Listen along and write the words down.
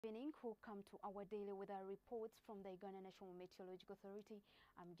Evening, who come to our daily weather reports from the Uganda National Meteorological Authority.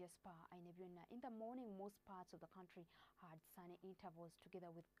 I'm Jasper Aneibonya. In the morning, most parts of the country had sunny intervals together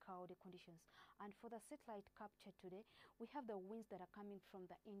with cloudy conditions. And for the satellite capture today, we have the winds that are coming from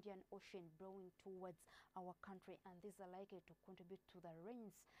the Indian Ocean blowing towards our country, and these are likely to contribute to the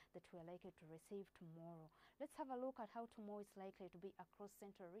rains that we are likely to receive tomorrow. Let's have a look at how tomorrow is likely to be across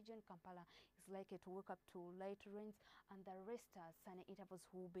central region. Kampala is likely to wake up to light rains, and the rest are sunny intervals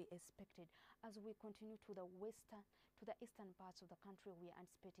will be expected. As we continue to the eastern parts of the country, we are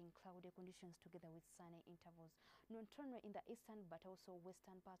anticipating cloudy conditions together with sunny intervals. Not only in the eastern but also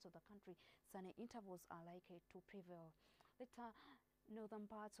western parts of the country, sunny intervals are likely to prevail. Later, northern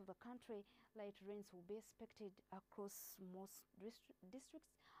parts of the country, light rains will be expected across most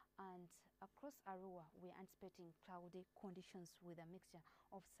districts, and across Arua we are anticipating cloudy conditions with a mixture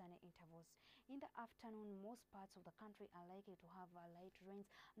of sunny intervals. In the afternoon, most parts of the country are likely to have light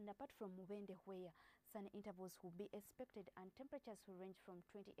rains, and apart from Mubende, where sunny intervals will be expected, and temperatures will range from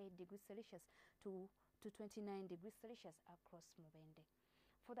 28 degrees Celsius to 29 degrees Celsius across Mubende.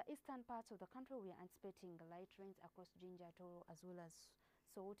 For the eastern parts of the country, we are anticipating light rains across Jinja, Toro, as well as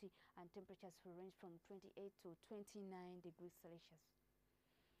Sowoti, and temperatures will range from 28 to 29 degrees Celsius.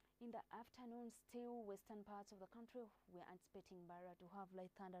 In the afternoon, still western parts of the country, we are anticipating Barra to have light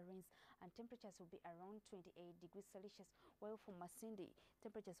thunder rains, and temperatures will be around 28 degrees Celsius, while for Masindi,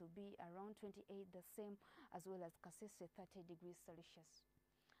 temperatures will be around 28, the same, as well as Kasese, 30 degrees Celsius.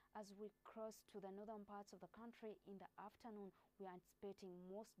 As we cross to the northern parts of the country in the afternoon, we are anticipating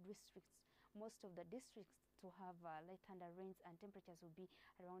most of the districts to have light thunder rains, and temperatures will be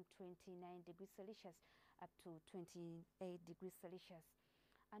around 29 degrees Celsius up to 28 degrees Celsius.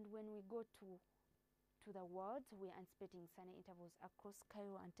 And when we go to the world, we are anticipating sunny intervals across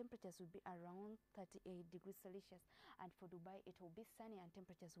Cairo, and temperatures will be around 38 degrees Celsius. And for Dubai, it will be sunny, and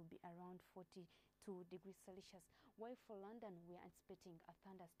temperatures will be around 42 degrees Celsius. While for London, we are anticipating a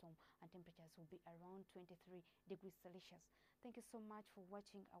thunderstorm, and temperatures will be around 23 degrees Celsius. Thank you so much for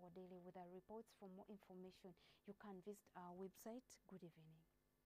watching our daily weather reports. For more information, you can visit our website. Good evening.